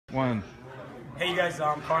One. Hey you guys,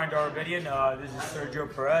 I'm Darabedyan. This is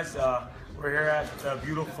Sergio Perez. We're here at the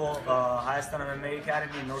beautiful Hayastan MMA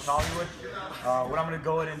Academy in North Hollywood. What I'm going to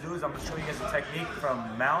go ahead and do is I'm going to show you guys a technique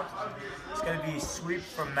from mount. It's going to be sweep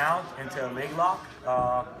from mount into leg lock.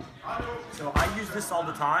 So I use this all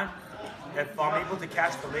the time. If I'm able to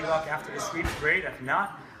catch the leg lock after the sweep, great. If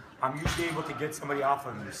not, I'm usually able to get somebody off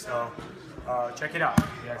of me. So check it out.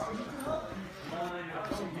 Yes.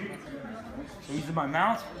 So using my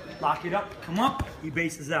mount, lock it up, come up, he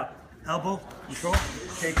bases out. Elbow, control,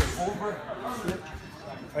 take it over, flip,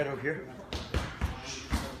 right over here.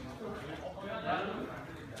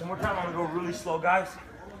 One more time, I'm gonna go really slow, guys.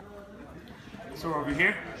 So over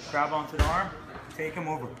here, grab onto the arm, take him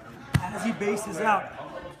over. As he bases out,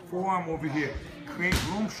 forearm over here. Create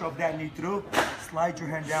room, shove that knee through, slide your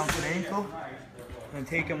hand down to the ankle, and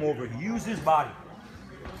take him over. Use his body.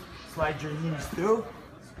 Slide your knees through,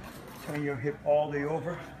 turn your hip all the way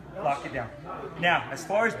over, lock it down. Now, as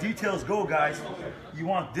far as details go, guys, you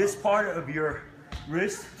want this part of your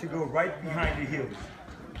wrist to go right behind the heel.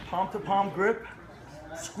 Palm to palm grip,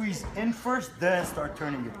 squeeze in first, then start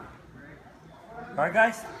turning it. All right,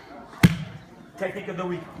 guys? Technique of the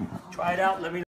week. Try it out, let me know.